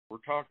We're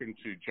talking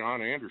to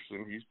John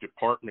Anderson. He's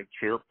department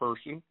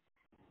chairperson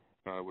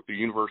with the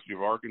University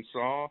of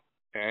Arkansas,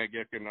 Ag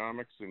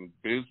Economics and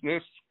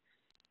Business.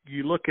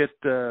 You look at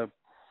the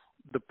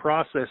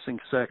processing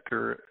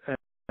sector,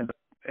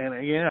 and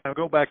again, I'll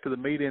go back to the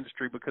meat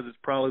industry because it's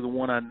probably the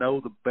one I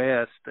know the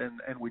best,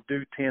 and we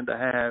do tend to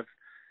have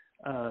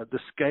the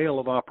scale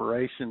of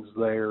operations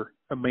there.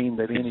 I mean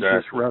that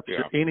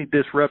any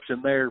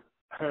disruption there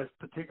has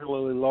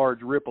particularly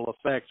large ripple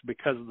effects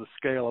because of the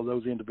scale of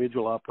those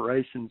individual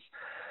operations.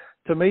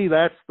 To me,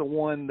 that's the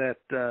one that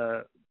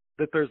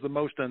there's the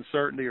most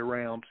uncertainty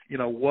around. You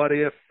know, what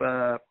if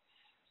there's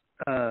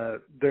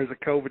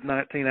a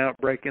COVID-19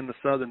 outbreak in the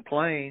Southern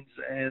Plains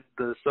and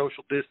the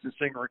social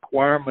distancing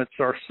requirements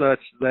are such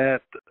that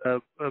a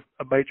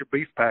major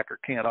beef packer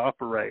can't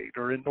operate,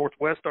 or in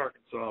Northwest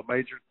Arkansas, a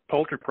major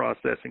poultry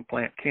processing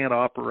plant can't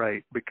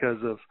operate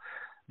because of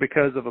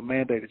a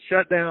mandated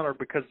shutdown or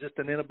because just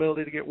an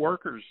inability to get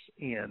workers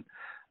in.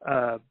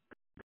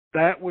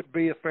 That would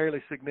be a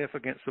fairly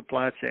significant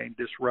supply chain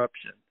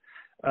disruption.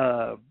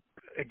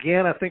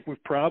 Again, I think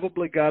we've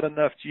probably got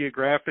enough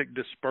geographic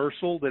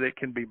dispersal that it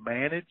can be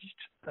managed,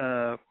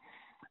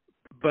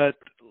 but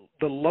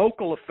the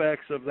local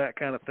effects of that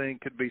kind of thing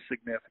could be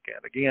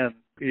significant. Again,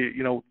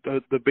 you know,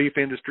 the beef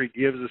industry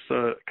gives us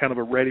a kind of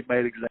a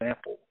ready-made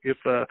example. If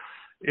a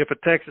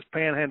Texas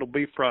Panhandle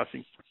beef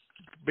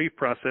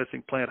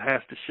processing plant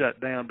has to shut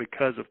down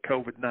because of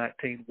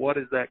COVID-19, what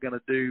is that going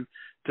to do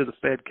to the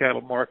fed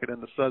cattle market in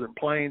the Southern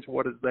Plains?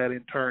 What is that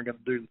in turn going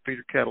to do to the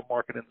feeder cattle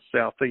market in the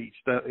Southeast?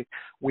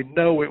 We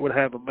know it would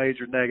have a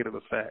major negative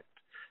effect.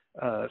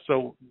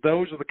 So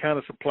those are the kind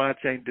of supply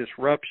chain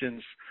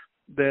disruptions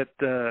that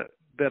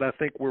I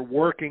think we're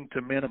working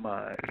to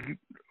minimize.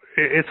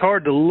 It's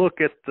hard to look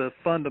at the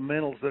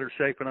fundamentals that are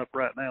shaping up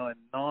right now and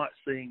not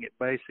seeing it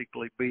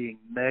basically being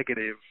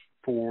negative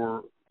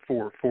for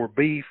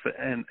beef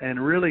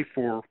and really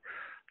for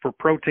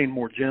protein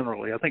more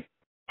generally. I think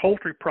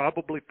poultry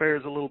probably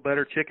fares a little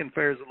better. Chicken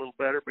fares a little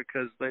better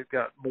because they've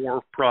got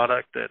more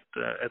product at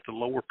the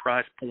lower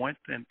price point,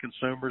 and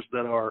consumers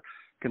that are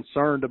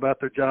concerned about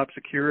their job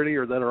security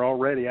or that are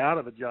already out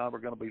of a job are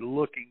going to be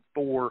looking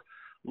for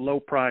low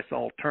price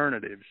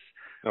alternatives.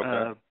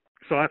 Okay.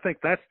 So I think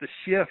that's the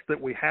shift that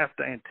we have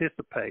to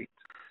anticipate.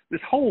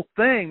 This whole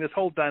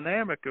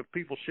dynamic of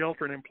people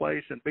sheltering in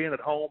place and being at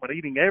home and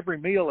eating every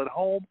meal at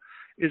home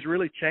is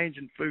really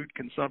changing food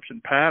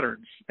consumption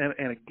patterns.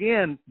 And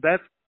again,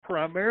 that's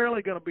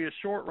primarily going to be a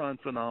short-run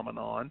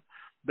phenomenon.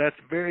 That's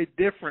very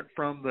different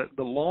from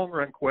the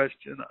long-run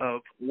question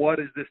of what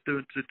is this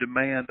doing to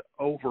demand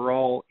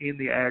overall in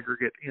the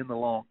aggregate in the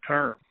long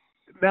term.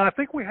 Now, I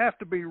think we have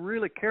to be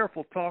really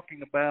careful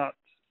talking about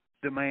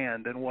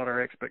demand and what our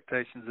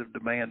expectations of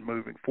demand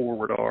moving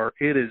forward are.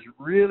 It is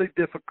really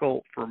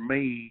difficult for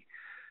me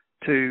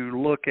to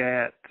look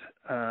at,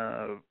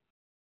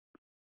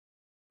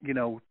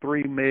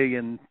 3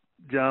 million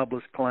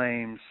jobless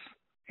claims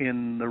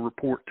in the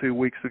report 2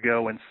 weeks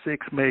ago and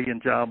 6 million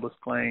jobless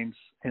claims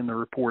in the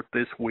report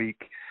this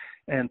week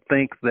and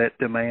think that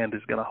demand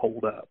is going to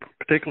hold up,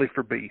 particularly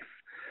for beef.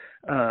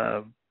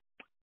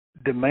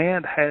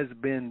 Demand has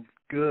been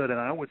good, and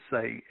I would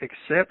say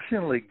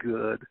exceptionally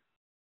good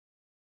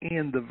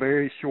in the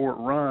very short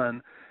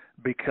run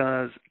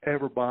because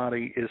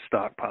everybody is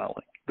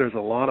stockpiling. There's a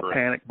lot of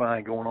panic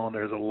buying going on.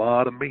 There's a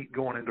lot of meat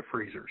going into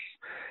freezers.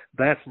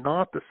 That's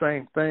not the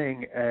same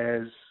thing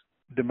as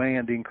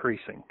demand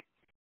increasing.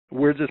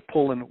 We're just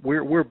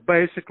we're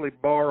basically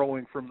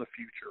borrowing from the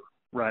future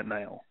right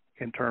now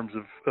in terms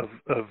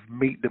of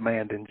meat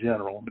demand in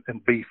general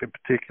and beef in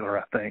particular,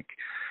 I think.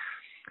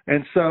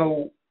 And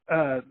so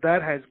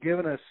that has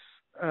given us,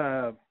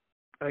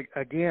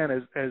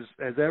 again,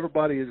 as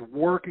everybody is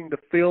working to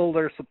fill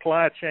their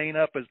supply chain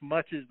up as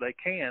much as they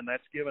can,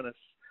 that's given us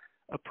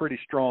a pretty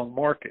strong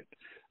market.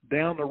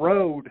 Down the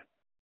road,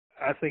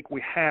 I think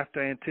we have to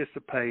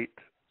anticipate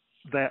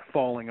that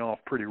falling off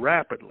pretty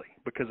rapidly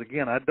because,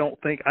 again, I don't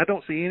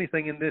see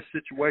anything in this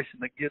situation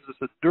that gives us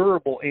a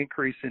durable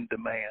increase in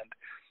demand.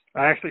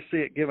 I actually see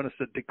it giving us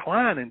a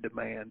decline in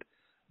demand,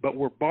 but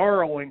we're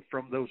borrowing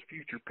from those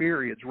future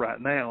periods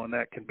right now, and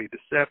that can be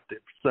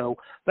deceptive. So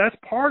that's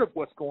part of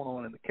what's going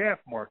on in the calf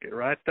market,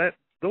 right?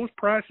 Those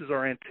prices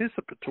are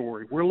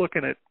anticipatory. We're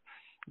looking at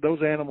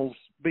those animals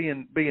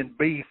being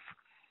beef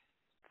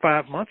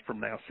 5 months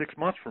from now, 6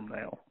 months from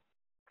now.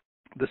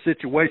 The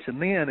situation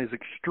then is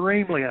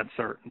extremely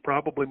uncertain,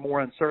 probably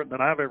more uncertain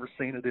than I've ever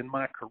seen it in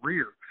my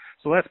career.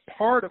 So that's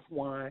part of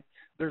why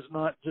there's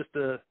not just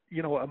a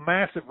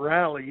massive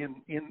rally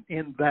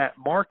in that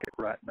market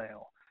right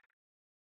now.